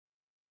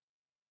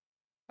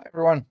Hi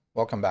everyone,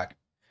 welcome back.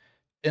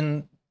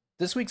 In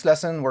this week's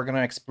lesson, we're going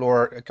to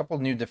explore a couple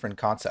new different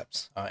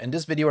concepts. In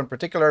this video in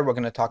particular, we're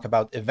going to talk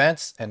about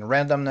events and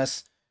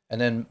randomness, and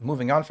then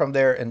moving on from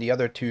there, in the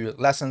other two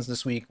lessons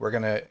this week, we're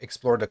going to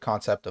explore the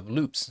concept of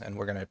loops, and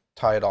we're going to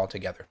tie it all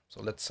together. So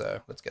let's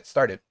get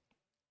started.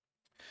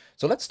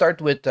 So let's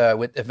start with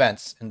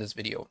events in this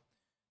video.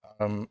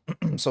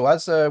 So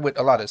as with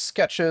a lot of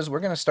sketches, we're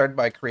going to start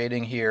by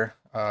creating here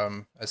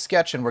a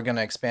sketch, and we're going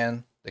to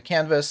expand the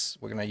canvas.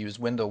 We're going to use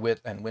window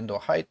width and window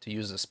height to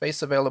use the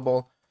space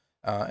available.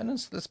 And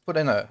let's put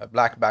in a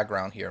black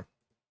background here,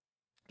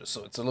 just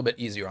so it's a little bit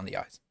easier on the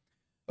eyes.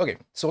 Okay,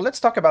 so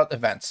let's talk about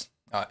events.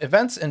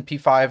 Events in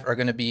P5 are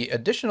going to be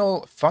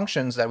additional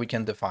functions that we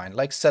can define,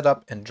 like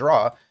setup and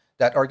draw,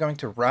 that are going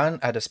to run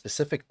at a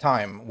specific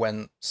time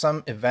when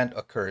some event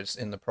occurs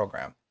in the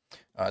program.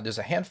 There's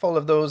a handful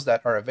of those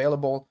that are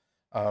available.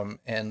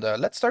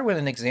 Let's start with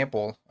an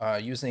example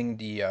using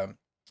the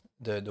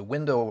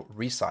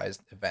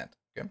windowResized event.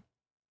 Okay,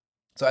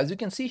 so as you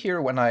can see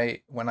here, when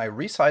I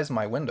resize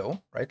my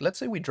window, right? Let's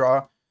say we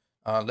draw.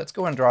 Let's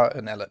go and draw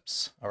an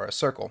ellipse or a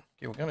circle.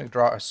 Okay, we're going to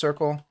draw a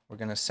circle. We're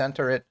going to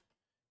center it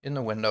in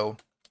the window,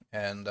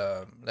 and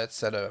let's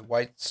set a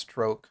white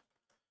stroke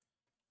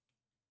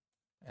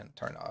and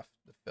turn off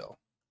the fill.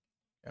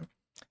 Okay,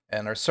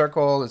 and our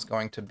circle is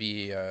going to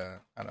be I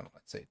don't know,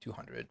 let's say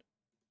 200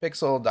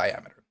 pixel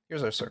diameter.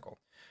 Here's our circle.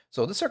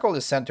 So the circle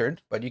is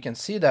centered, but you can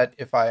see that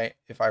if I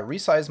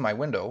resize my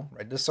window,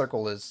 right, this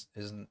circle is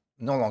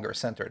no longer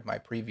centered, my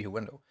preview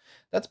window.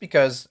 That's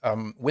because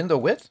window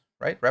width,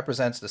 right,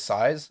 represents the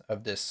size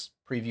of this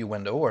preview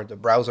window or the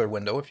browser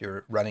window if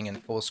you're running in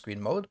full screen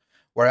mode,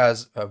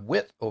 whereas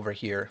width over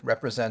here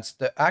represents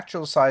the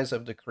actual size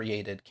of the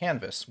created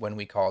canvas when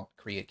we call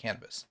create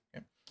canvas.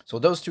 Okay? So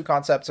those two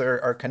concepts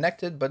are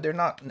connected, but they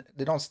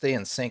don't stay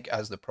in sync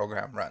as the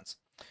program runs.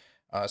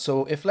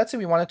 So if, let's say,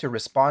 we wanted to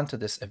respond to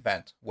this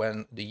event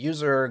when the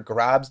user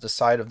grabs the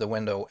side of the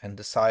window and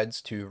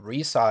decides to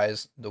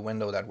resize the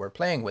window that we're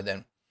playing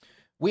within,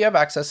 we have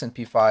access in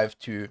P5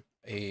 to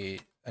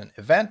an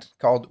event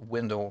called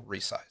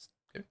windowResized.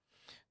 Okay?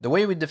 The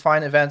way we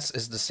define events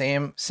is the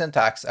same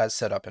syntax as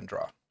setup and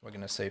draw. We're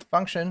going to say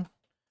function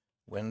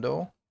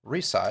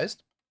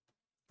windowResized.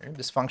 Okay?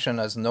 This function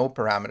has no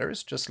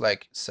parameters, just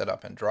like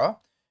setup and draw.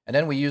 And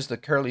then we use the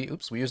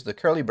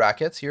curly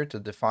brackets here to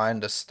define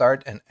the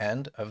start and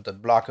end of the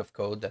block of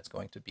code that's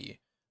going to be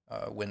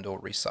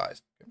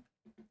windowResized. Okay?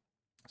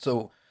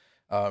 So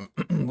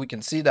we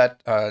can see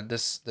that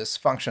this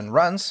function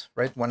runs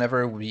right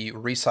whenever we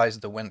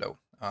resize the window.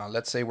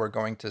 Let's say we're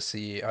going to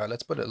see,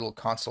 let's put a little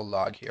console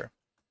log here.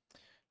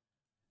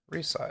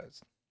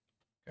 Resize.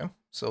 Okay?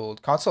 So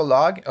console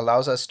log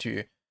allows us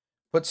to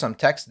put some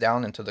text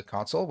down into the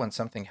console when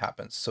something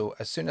happens. So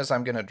as soon as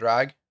I'm going to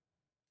drag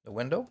the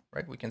window,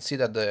 right, we can see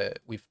that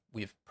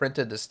we've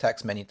printed this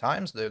text many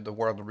times. The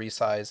word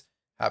resize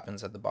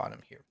happens at the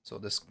bottom here. So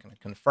this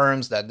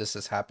confirms that this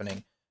is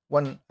happening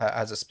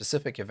as a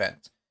specific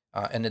event,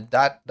 and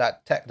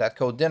that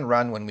code didn't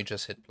run when we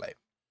just hit play.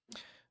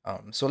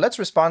 So let's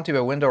respond to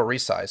a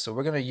windowResize. So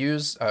we're going to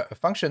use a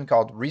function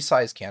called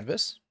resize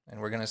canvas, and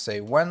we're going to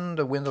say when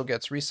the window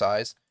gets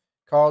resized,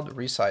 called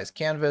resize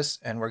canvas,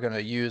 and we're going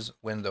to use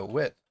window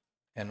width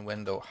and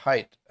window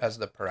height as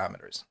the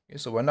parameters. Okay,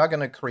 so we're not going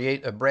to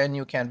create a brand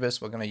new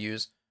canvas. We're going to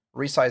use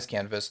resize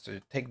canvas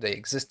to take the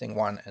existing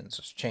one and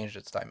just change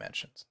its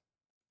dimensions.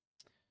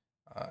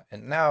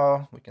 And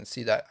now we can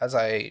see that as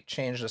I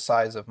change the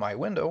size of my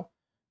window,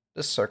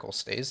 the circle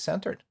stays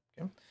centered.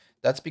 Okay?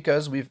 That's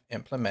because we've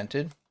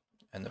implemented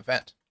an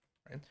event.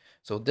 Right?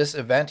 So this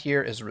event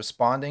here is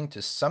responding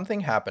to something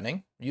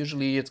happening.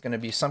 Usually it's going to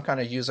be some kind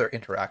of user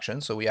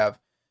interaction. So we have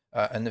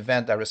an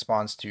event that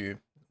responds to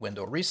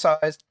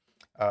windowResized.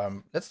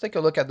 Let's take a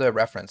look at the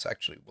reference.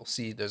 Actually, we'll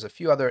see there's a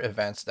few other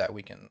events that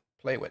we can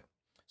play with.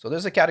 So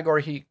there's a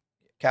category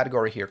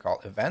here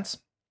called events.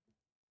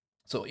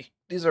 So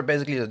these are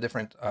basically the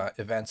different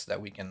events that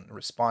we can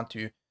respond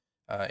to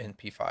in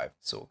P5.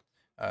 So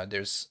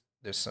there's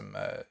some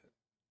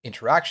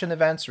interaction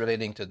events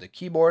relating to the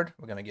keyboard.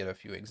 We're going to get a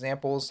few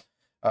examples.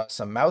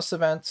 Some mouse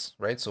events,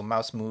 right? So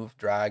mouse move,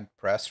 drag,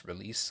 press,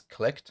 release,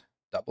 clicked,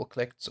 double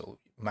clicked. So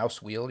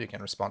mouse wheel, you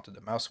can respond to the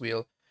mouse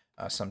wheel.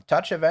 Some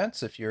touch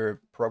events if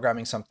you're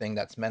programming something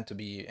that's meant to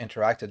be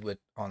interacted with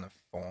on a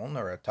phone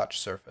or a touch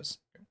surface.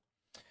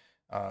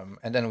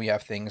 And then we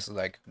have things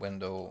like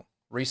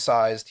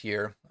windowResized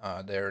here.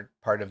 They're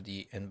part of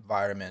the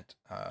environment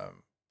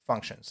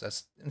functions.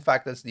 In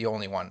fact, that's the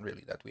only one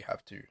really that we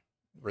have to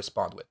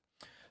respond with.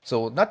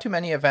 So not too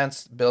many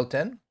events built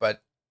in,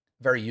 but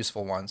very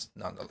useful ones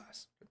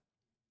nonetheless.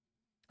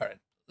 All right,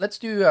 let's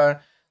do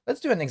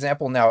an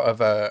example now of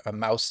a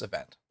mouse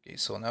event. Okay,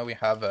 so now we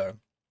have a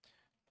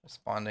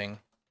responding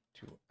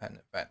to an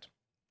event.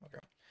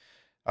 Okay.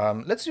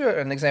 Let's do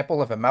an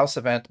example of a mouse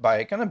event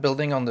by kind of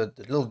building on the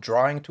little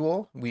drawing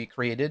tool we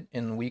created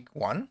in week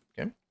 1.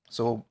 Okay.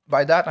 So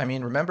by that, I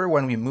mean, remember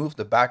when we moved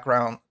the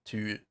background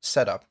to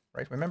setup,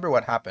 right? Remember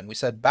what happened. We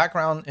said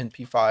background in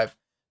P5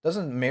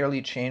 doesn't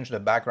merely change the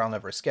background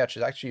of our sketch.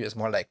 It actually is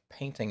more like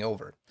painting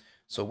over.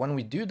 So when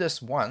we do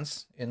this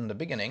once in the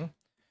beginning,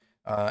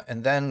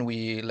 and then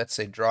we, let's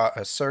say, draw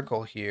a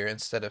circle here,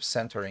 instead of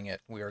centering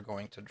it, we are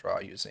going to draw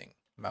using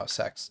mouse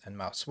X and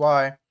mouse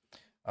Y.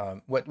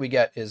 What we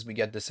get is we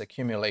get this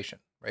accumulation,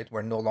 right?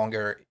 We're no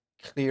longer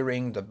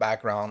clearing the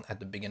background at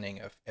the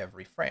beginning of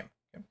every frame.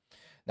 Okay?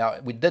 Now,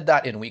 we did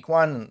that in week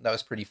 1. That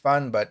was pretty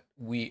fun, but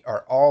we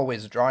are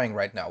always drawing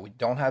right now. We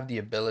don't have the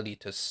ability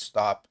to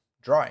stop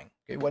drawing.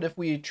 Okay? What if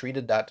we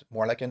treated that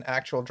more like an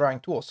actual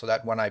drawing tool, so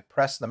that when I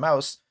press the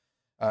mouse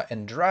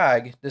and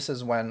drag, this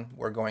is when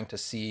we're going to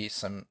see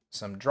some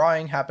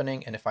drawing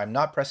happening. And if I'm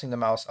not pressing the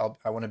mouse,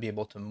 I want to be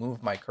able to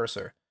move my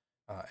cursor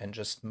and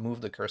just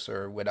move the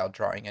cursor without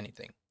drawing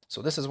anything.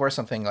 So this is where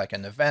something like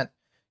an event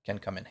can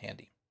come in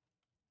handy.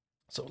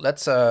 So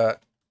let's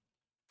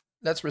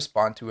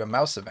respond to a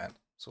mouse event.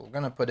 So we're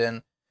going to put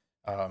in,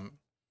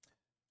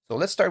 so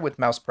let's start with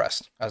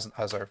mousePressed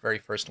as our very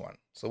first one.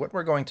 So what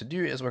we're going to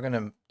do is we're going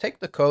to take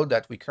the code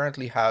that we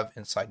currently have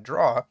inside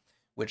draw,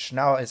 which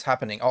now is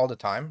happening all the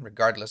time,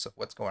 regardless of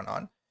what's going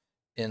on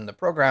in the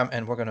program,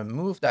 and we're going to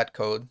move that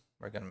code.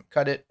 We're going to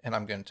cut it, and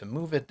I'm going to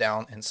move it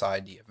down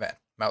inside the event,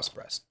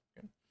 mousePressed.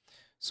 Okay?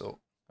 So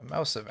a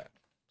mouse event.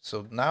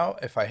 So now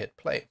if I hit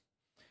play,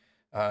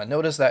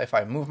 notice that if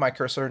I move my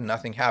cursor,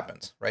 nothing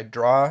happens, right?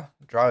 Draw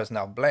is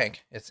now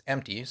blank. It's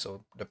empty.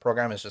 So the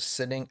program is just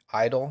sitting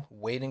idle,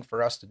 waiting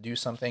for us to do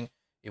something.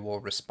 It will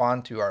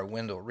respond to our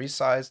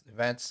windowResized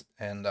events,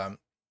 and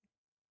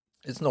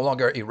it's no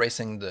longer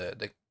erasing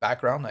the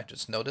background. I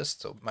just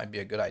noticed, so it might be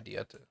a good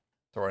idea to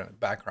throw in a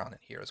background in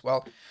here as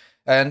well.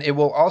 And it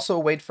will also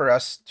wait for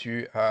us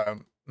to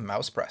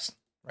mouse press,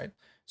 right?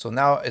 So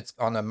now it's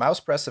on a mouse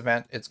press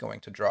event, it's going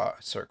to draw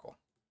a circle.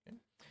 Okay?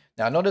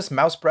 Now notice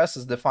mouse press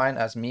is defined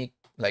as me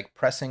like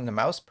pressing the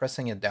mouse,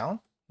 pressing it down,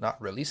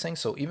 not releasing.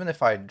 So even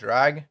if I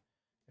drag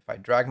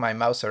my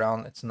mouse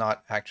around, it's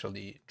not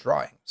actually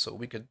drawing. So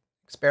we could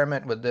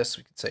experiment with this.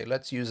 We could say,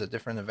 let's use a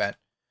different event.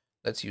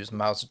 Let's use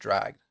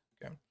mouseDragged.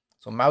 Okay?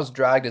 So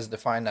mouseDragged is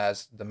defined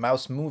as the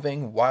mouse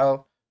moving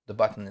while the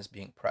button is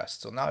being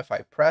pressed. So now if I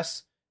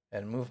press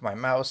and move my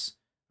mouse,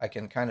 I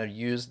can kind of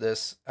use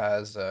this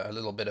as a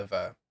little bit of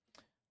a,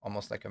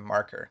 almost like a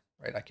marker,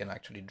 right? I can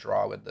actually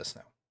draw with this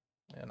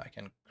now, and I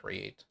can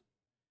create,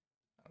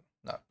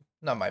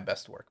 not my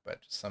best work, but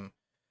some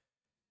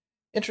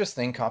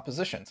interesting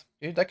compositions.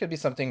 That could be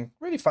something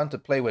really fun to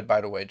play with, by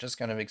the way. Just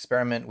kind of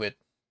experiment with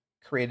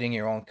creating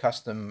your own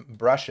custom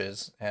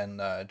brushes and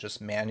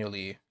just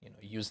manually,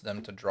 use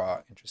them to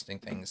draw interesting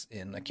things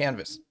in a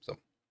canvas. So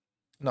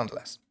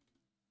nonetheless,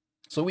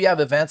 so we have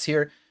events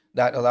here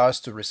that allow us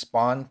to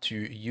respond to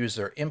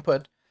user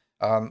input.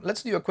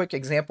 Let's do a quick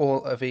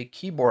example of a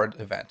keyboard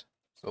event.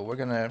 So we're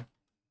gonna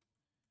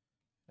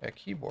a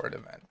keyboard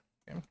event.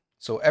 Okay?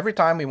 So every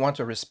time we want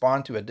to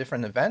respond to a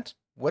different event,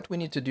 what we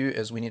need to do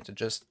is we need to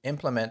just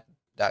implement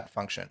that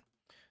function.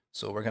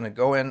 So we're gonna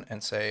go in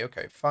and say,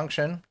 okay,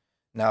 function.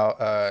 Now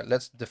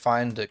let's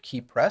define the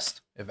keyPressed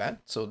event.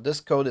 So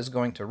this code is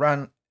going to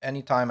run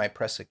anytime I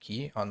press a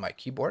key on my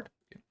keyboard.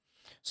 Okay.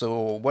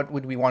 So what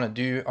would we want to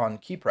do on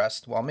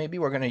keyPressed? Well, maybe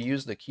we're going to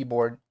use the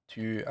keyboard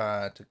to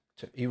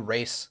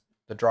erase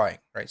the drawing,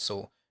 right?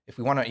 So if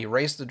we want to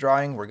erase the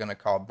drawing, we're going to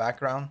call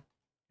background.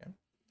 Okay.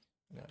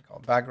 I'm going to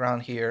call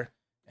background here,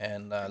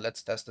 and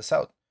let's test this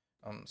out.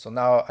 So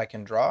now I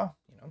can draw,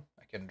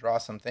 I can draw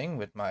something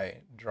with my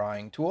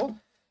drawing tool,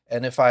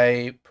 and if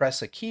I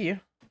press a key,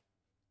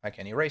 I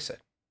can erase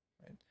it.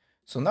 Right?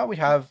 So now we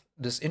have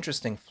this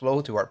interesting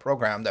flow to our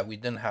program that we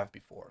didn't have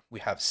before. We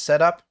have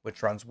setup,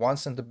 which runs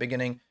once in the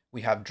beginning.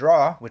 We have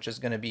draw, which is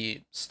going to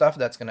be stuff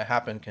that's going to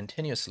happen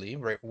continuously,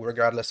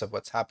 regardless of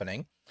what's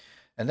happening.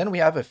 And then we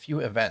have a few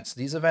events.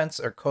 These events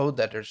are code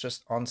that are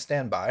just on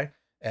standby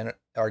and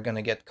are going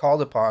to get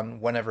called upon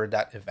whenever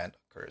that event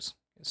occurs.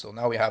 So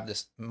now we have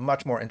this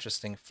much more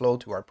interesting flow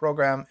to our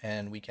program,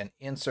 and we can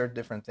insert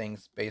different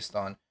things based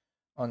on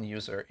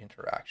user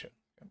interaction.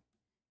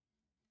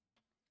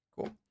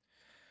 Cool.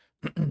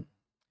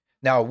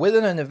 Now,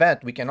 within an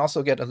event, we can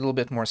also get a little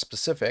bit more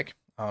specific.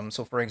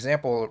 So for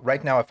example,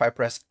 right now, if I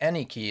press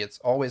any key, it's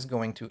always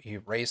going to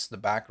erase the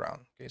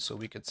background. Okay, so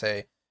we could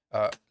say,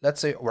 let's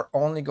say we're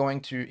only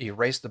going to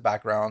erase the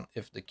background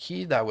if the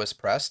key that was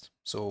pressed,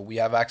 so we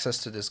have access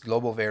to this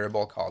global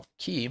variable called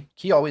key.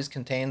 Key always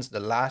contains the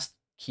last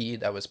key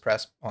that was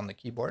pressed on the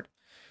keyboard.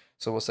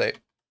 So we'll say,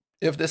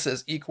 if this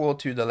is equal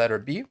to the letter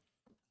B,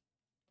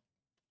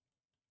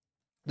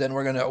 then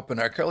we're going to open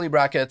our curly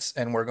brackets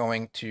and we're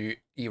going to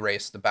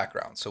erase the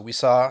background. So we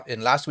saw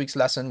in last week's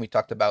lesson, we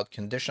talked about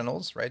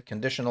conditionals, right?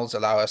 Conditionals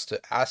allow us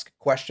to ask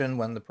a question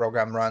when the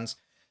program runs,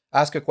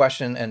 ask a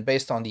question, and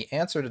based on the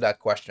answer to that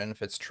question,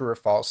 if it's true or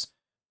false,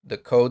 the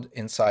code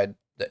inside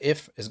the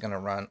if is going to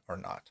run or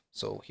not.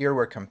 So here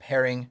we're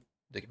comparing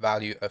the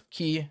value of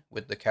key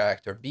with the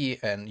character B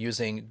and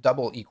using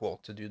double equal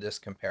to do this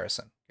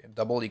comparison. Okay?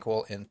 Double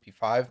equal in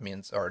P5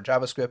 means, or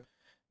JavaScript,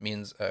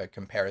 means a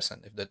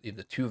comparison if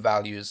the two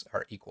values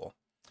are equal.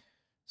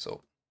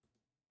 So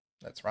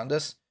let's run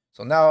this.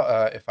 So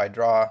now if I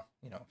draw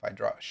if I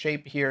draw a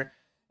shape here,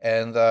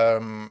 and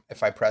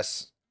if I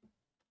press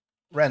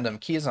random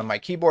keys on my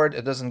keyboard,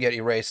 it doesn't get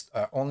erased,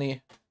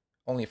 only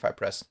if I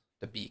press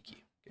the B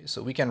key. Okay,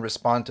 so we can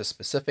respond to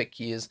specific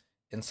keys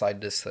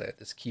inside this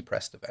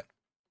keyPressed event.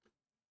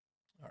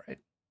 All right.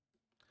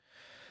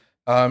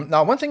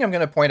 Now, one thing I'm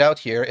going to point out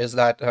here is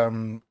that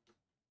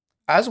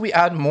as we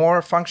add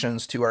more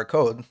functions to our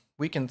code,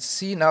 we can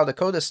see now the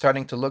code is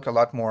starting to look a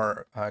lot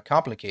more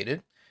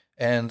complicated.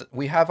 And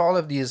we have all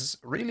of these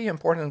really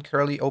important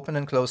open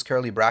and close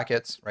curly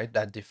brackets, right,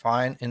 that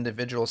define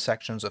individual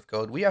sections of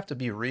code. We have to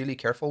be really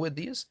careful with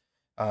these.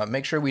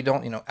 Make sure we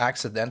don't,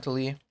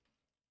 accidentally,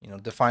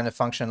 define a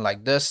function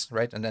like this,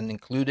 right, and then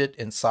include it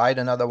inside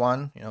another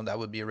one. That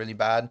would be really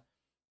bad.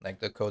 Like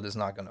the code is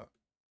not going to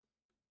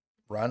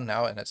run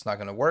now, and it's not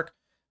going to work.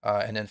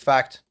 And in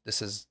fact,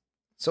 this is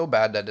so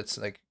bad that it's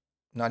like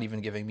not even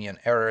giving me an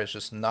error. It's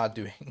just not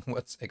doing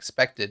what's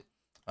expected,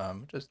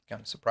 which is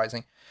kind of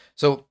surprising.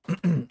 So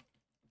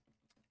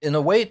in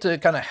a way to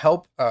kind of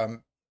help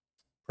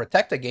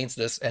protect against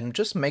this and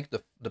just make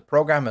the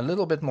program a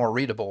little bit more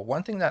readable,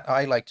 one thing that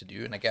I like to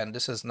do, and again,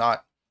 this is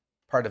not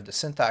part of the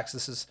syntax,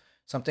 this is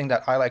something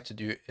that I like to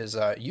do, is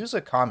use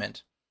a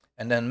comment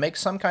and then make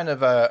some kind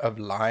of a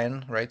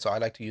line, right? So I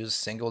like to use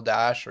single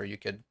dash, or you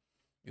could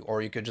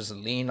just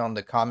lean on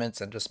the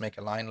comments and just make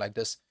a line like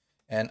this.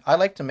 And I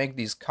like to make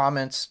these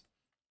comments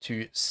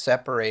to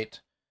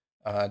separate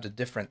the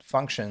different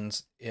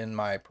functions in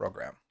my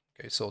program.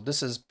 Okay, so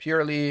this is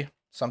purely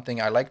something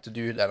I like to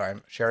do that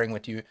I'm sharing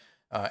with you.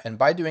 And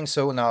by doing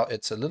so, now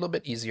it's a little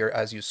bit easier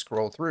as you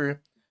scroll through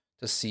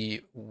to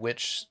see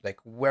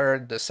where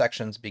the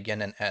sections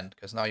begin and end,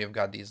 because now you've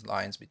got these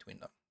lines between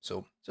them.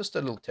 So just a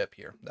little tip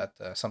here, that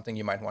something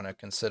you might want to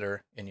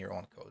consider in your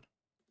own code.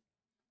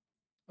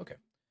 Okay.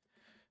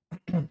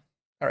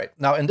 All right,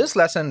 now in this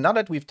lesson, now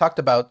that we've talked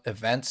about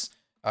events,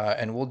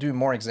 and we'll do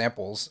more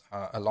examples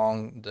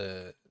along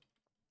the,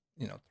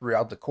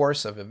 throughout the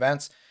course of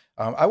events,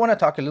 I want to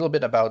talk a little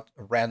bit about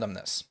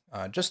randomness,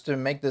 just to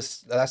make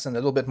this lesson a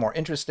little bit more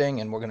interesting,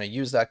 and we're going to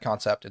use that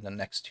concept in the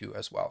next two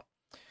as well.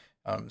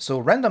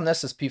 So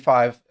randomness is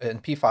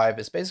P5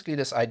 is basically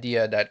this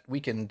idea that we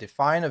can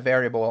define a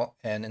variable,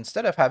 and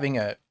instead of having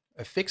a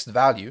fixed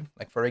value,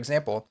 like for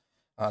example,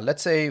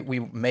 let's say we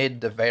made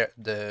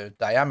the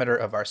diameter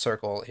of our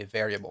circle a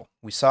variable.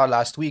 We saw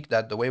last week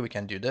that the way we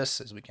can do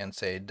this is we can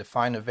say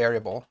define a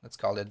variable. Let's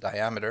call it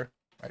diameter,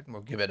 right?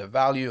 We'll give it a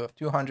value of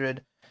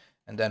 200,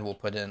 and then we'll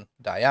put in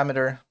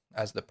diameter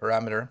as the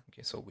parameter.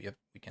 Okay, so we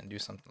can do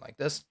something like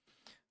this.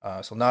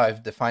 So now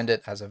I've defined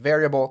it as a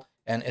variable,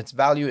 and its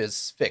value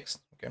is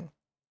fixed. Okay,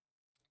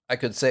 I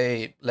could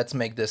say let's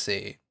make this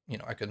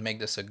I could make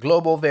this a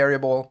global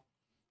variable,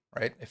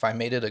 right? If I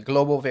made it a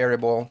global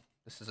variable,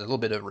 this is a little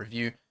bit of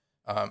review.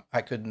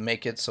 I could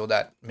make it so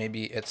that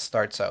maybe it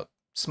starts out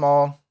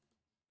small.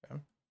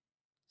 Okay.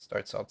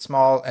 Starts out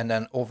small, and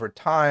then over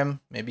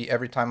time, maybe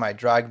every time I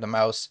drag the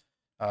mouse,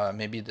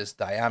 maybe this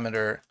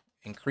diameter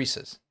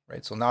increases,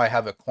 right? So now I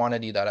have a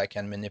quantity that I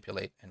can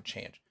manipulate and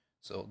change.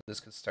 So this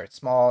could start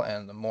small,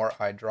 and the more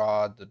I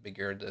draw, the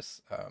bigger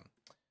this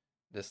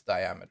this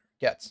diameter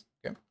gets.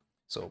 Okay,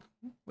 so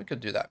we could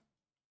do that.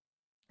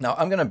 Now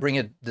I'm going to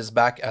bring this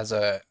back as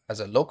a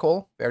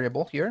local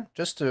variable here,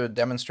 just to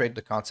demonstrate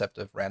the concept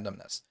of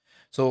randomness.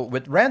 So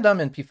with random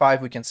in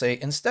P5, we can say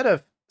instead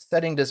of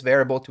setting this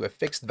variable to a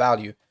fixed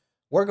value,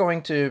 we're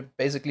going to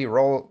basically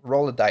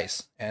roll a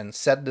dice and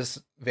set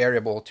this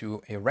variable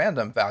to a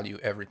random value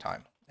every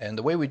time. And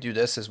the way we do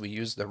this is we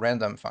use the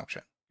random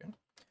function. Okay?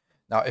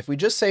 Now, if we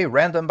just say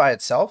random by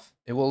itself,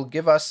 it will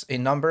give us a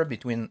number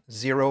between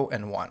 0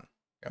 and 1.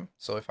 Okay?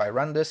 So if I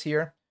run this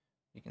here,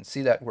 you can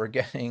see that we're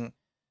getting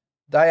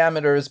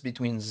diameters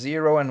between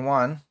 0 and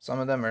 1. Some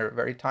of them are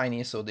very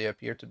tiny, so they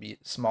appear to be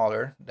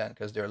smaller than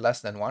because they're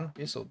less than 1.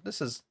 Okay, so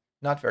this is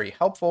not very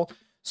helpful.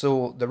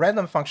 So the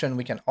random function,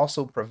 we can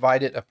also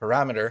provide it a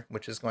parameter,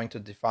 which is going to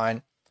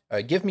define,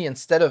 give me,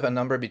 instead of a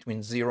number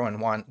between 0 and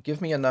 1,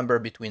 give me a number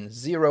between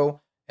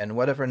 0 and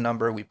whatever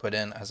number we put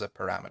in as a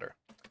parameter.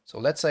 So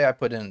let's say I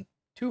put in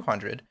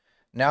 200.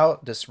 Now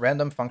this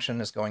random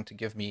function is going to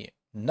give me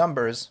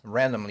numbers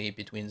randomly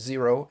between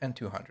 0 and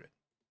 200.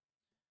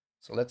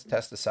 So let's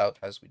test this out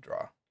as we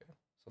draw. Okay.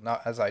 So now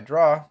as I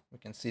draw, we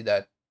can see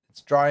that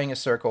it's drawing a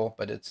circle,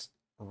 but it's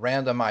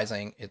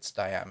randomizing its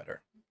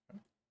diameter. Okay.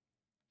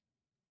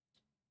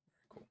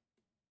 Cool.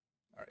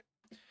 All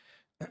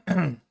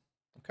right.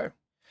 Okay.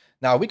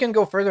 Now we can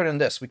go further than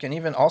this. We can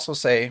even also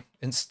say,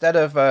 instead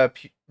of a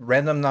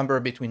random number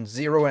between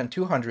 0 and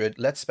 200,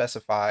 let's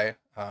specify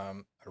a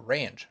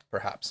range,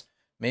 perhaps.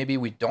 Maybe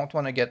we don't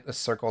want to get a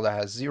circle that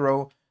has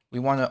 0. We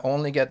want to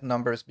only get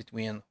numbers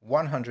between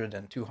 100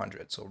 and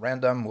 200. So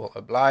random will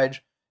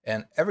oblige,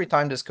 and every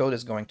time this code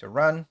is going to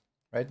run,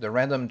 right, the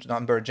random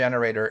number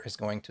generator is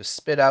going to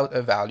spit out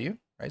a value,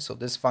 right? So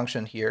this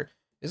function here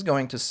is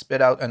going to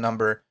spit out a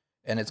number,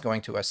 and it's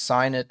going to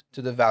assign it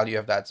to the value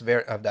of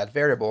that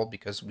variable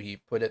because we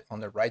put it on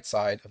the right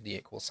side of the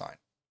equal sign.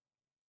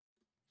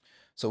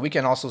 So we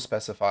can also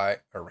specify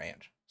a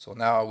range. So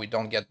now we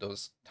don't get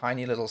those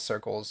tiny little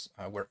circles.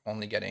 We're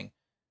only getting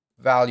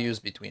values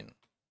between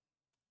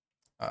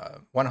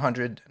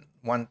 100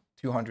 and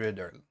 200,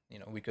 or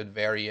we could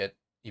vary it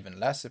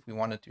even less if we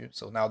wanted to.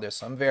 So now there's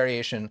some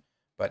variation,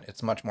 but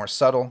it's much more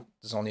subtle.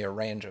 There's only a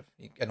range of,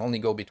 you can only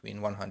go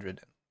between 100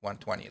 and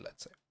 120,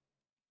 let's say.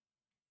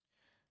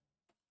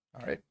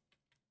 All right.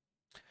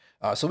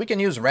 So we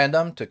can use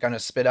random to kind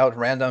of spit out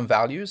random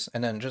values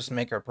and then just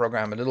make our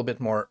program a little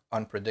bit more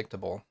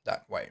unpredictable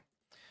that way.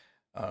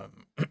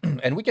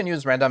 And we can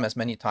use random as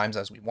many times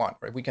as we want,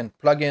 right? We can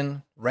plug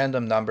in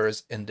random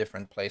numbers in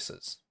different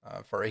places.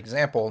 For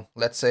example,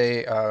 let's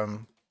say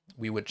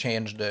we would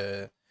change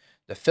the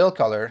fill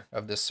color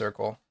of this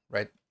circle,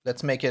 right?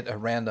 Let's make it a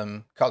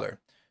random color.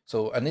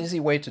 So an easy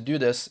way to do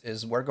this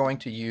is we are going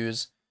to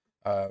use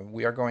the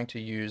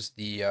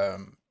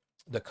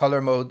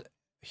color mode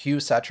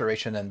hue,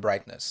 saturation, and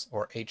brightness,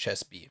 or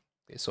HSB.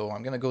 Okay, so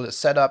I'm going to go to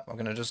setup. I'm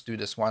going to just do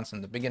this once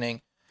in the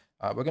beginning.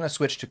 We're going to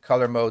switch to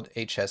color mode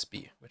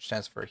HSB, which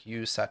stands for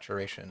hue,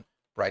 saturation,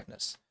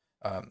 brightness,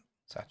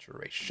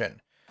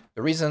 saturation.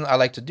 The reason I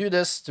like to do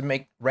this to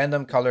make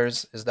random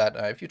colors is that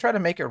if you try to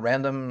make a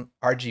random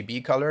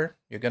RGB color,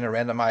 you're going to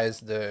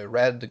randomize the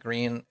red, the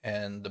green,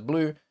 and the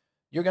blue.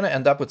 You're going to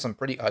end up with some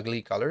pretty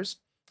ugly colors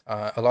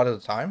a lot of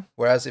the time.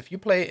 Whereas if you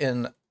play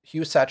in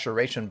hue,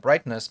 saturation,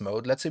 brightness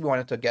mode, let's say we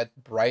wanted to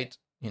get bright,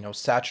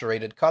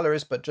 saturated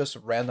colors, but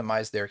just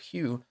randomize their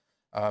hue,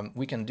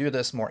 we can do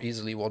this more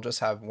easily. We'll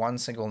just have one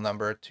single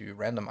number to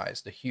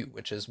randomize the hue,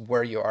 which is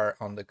where you are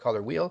on the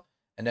color wheel,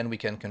 and then we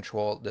can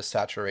control the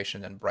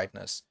saturation and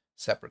brightness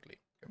separately.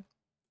 Okay.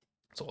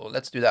 So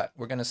let's do that.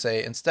 We're going to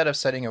say, instead of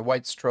setting a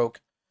white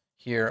stroke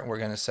here, we're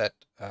going to set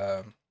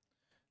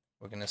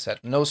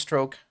no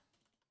stroke.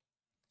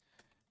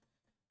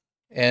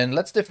 And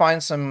let's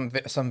define some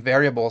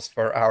variables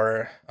for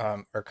our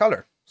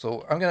color.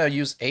 So I'm going to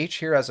use H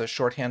here as a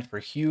shorthand for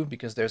hue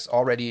because there's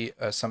already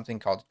a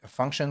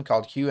function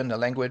called hue in the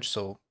language.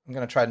 So I'm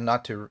going to try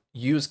not to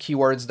use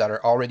keywords that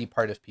are already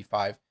part of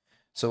P5.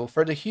 So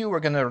for the hue, we're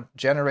going to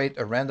generate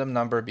a random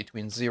number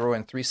between 0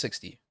 and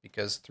 360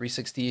 because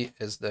 360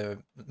 is the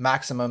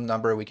maximum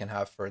number we can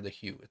have for the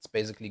hue. It's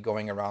basically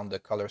going around the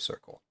color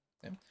circle.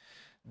 Okay?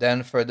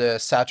 Then for the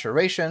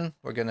saturation,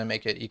 we're going to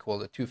make it equal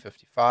to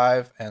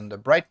 255, and the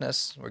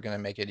brightness, we're going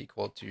to make it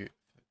equal to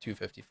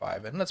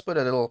 255. And let's put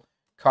a little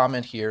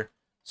comment here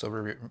so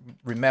we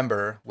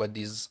remember what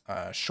these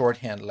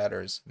shorthand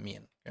letters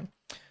mean. Okay?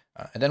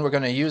 And then we're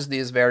going to use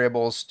these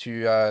variables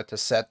to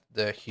set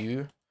the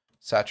hue,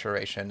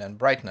 saturation, and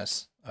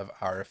brightness of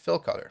our fill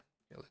color.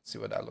 Okay, let's see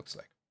what that looks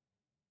like.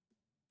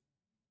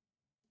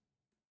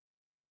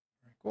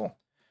 Very cool.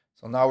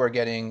 So now we're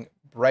getting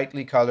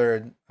brightly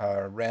colored,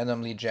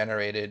 randomly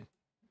generated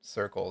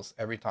circles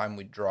every time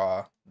we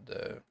draw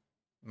the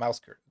mouse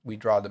curve. We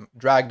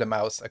drag the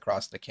mouse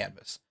across the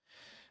canvas.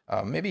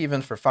 Maybe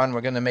even for fun,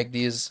 we're going to make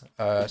these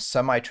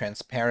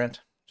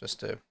semi-transparent,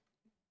 just so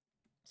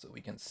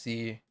we can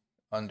see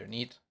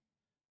underneath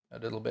a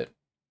little bit.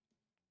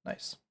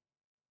 Nice.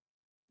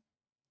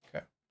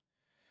 Okay.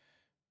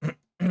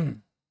 All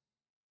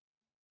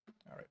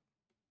right.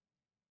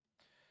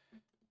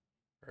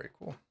 Very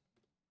cool.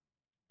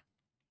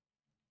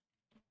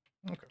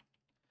 Okay.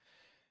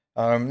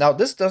 Now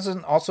this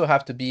doesn't also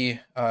have to be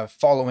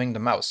following the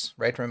mouse,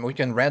 right? We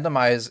can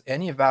randomize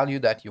any value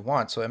that you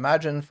want. So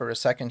imagine for a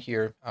second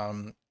here,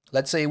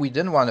 let's say we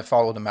didn't want to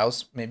follow the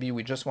mouse. Maybe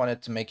we just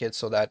wanted to make it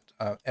so that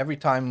every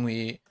time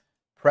we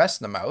press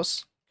the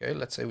mouse, okay,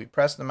 let's say we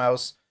press the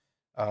mouse,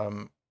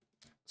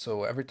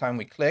 so every time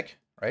we click,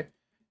 right,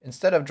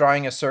 instead of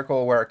drawing a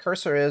circle where a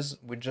cursor is,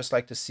 we'd just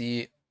like to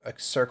see a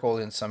circle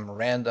in some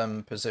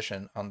random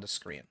position on the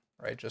screen,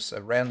 right? Just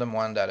a random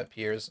one that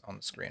appears on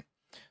the screen.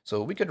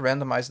 So we could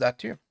randomize that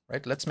too,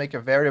 right? Let's make a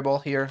variable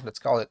here. Let's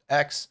call it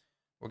x.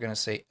 We're going to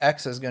say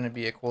x is going to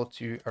be equal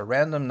to a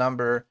random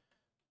number,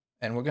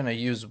 and we're going to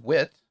use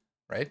width,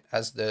 right,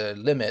 as the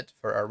limit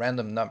for our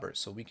random number.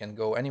 So we can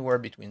go anywhere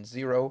between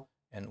 0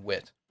 and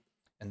width.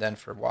 And then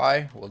for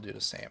y, we'll do the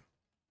same.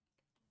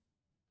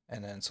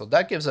 And then so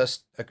that gives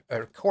us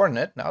a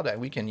coordinate now that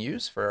we can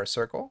use for our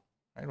circle,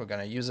 right? We're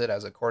going to use it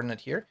as a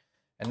coordinate here.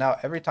 And now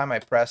every time I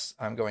press,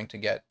 I'm going to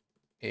get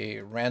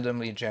a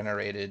randomly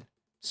generated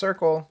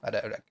circle at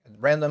a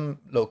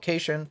random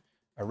location,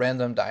 a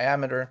random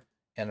diameter,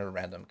 and a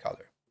random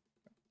color.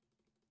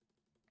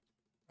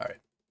 All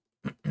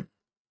right.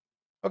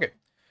 Okay,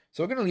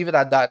 so we're going to leave it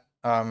at that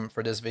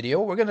for this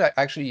video. We're going to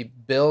actually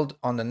build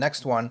on the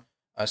next one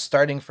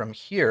starting from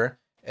here.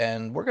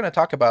 And we're going to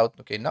talk about,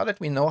 okay, now that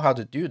we know how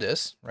to do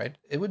this, right,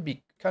 it would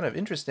be kind of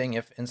interesting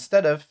if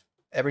instead of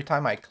every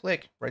time I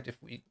click, right,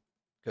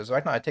 because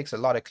right now it takes a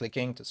lot of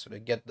clicking to sort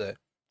of get the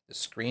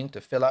screen to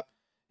fill up.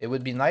 It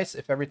would be nice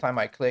if every time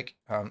I click,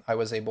 I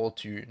was able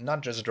to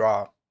not just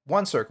draw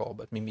one circle,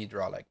 but maybe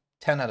draw like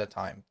 10 at a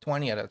time,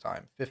 20 at a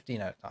time,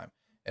 15 at a time.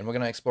 And we're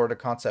going to explore the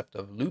concept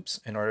of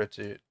loops in order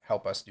to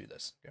help us do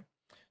this. Okay?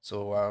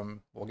 So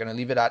we're going to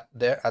leave it at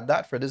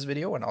that for this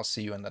video, and I'll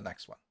see you in the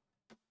next one.